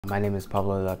My name is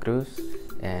Pablo de la Cruz,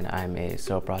 and I'm a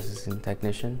sterile processing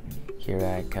technician here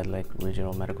at Cadillac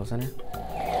Regional Medical Center.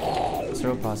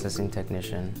 Sterile processing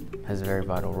technician has a very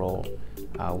vital role.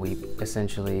 We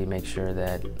essentially make sure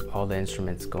that all the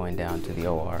instruments going down to the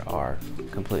OR are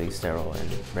completely sterile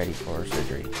and ready for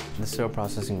surgery. The sterile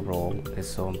processing role is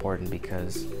so important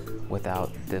because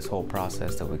without this whole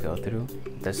process that we go through,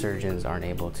 the surgeons aren't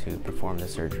able to perform the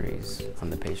surgeries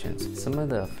on the patients. Some of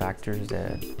the factors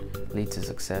that lead to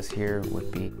success here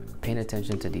would be paying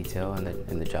attention to detail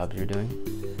in the jobs you're doing,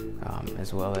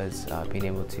 as well as being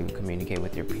able to communicate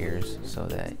with your peers so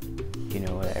that you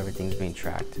know that everything's being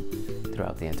tracked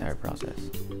throughout the entire process.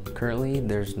 Currently,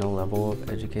 there's no level of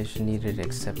education needed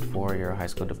except for your high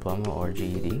school diploma or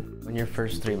GED. In your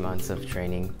first 3 months of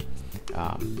training,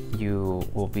 you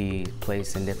will be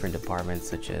placed in different departments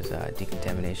such as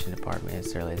decontamination department,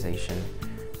 sterilization,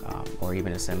 or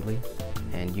even assembly.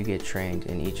 And you get trained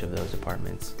in each of those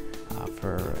departments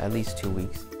for at least 2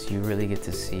 weeks. So you really get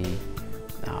to see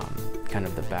kind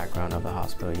of the background of the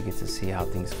hospital. You get to see how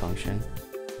things function.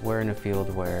 We're in a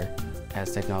field where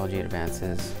as technology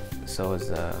advances, so is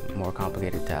the more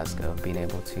complicated task of being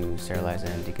able to sterilize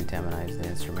and decontaminize the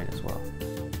instrument as well.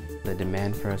 The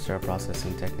demand for a sterile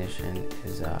processing technician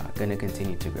is going to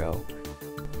continue to grow.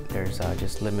 There's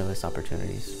just limitless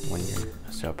opportunities when you're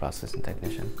a sterile processing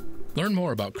technician. Learn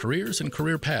more about careers and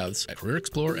career paths at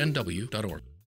careerexplorenw.org.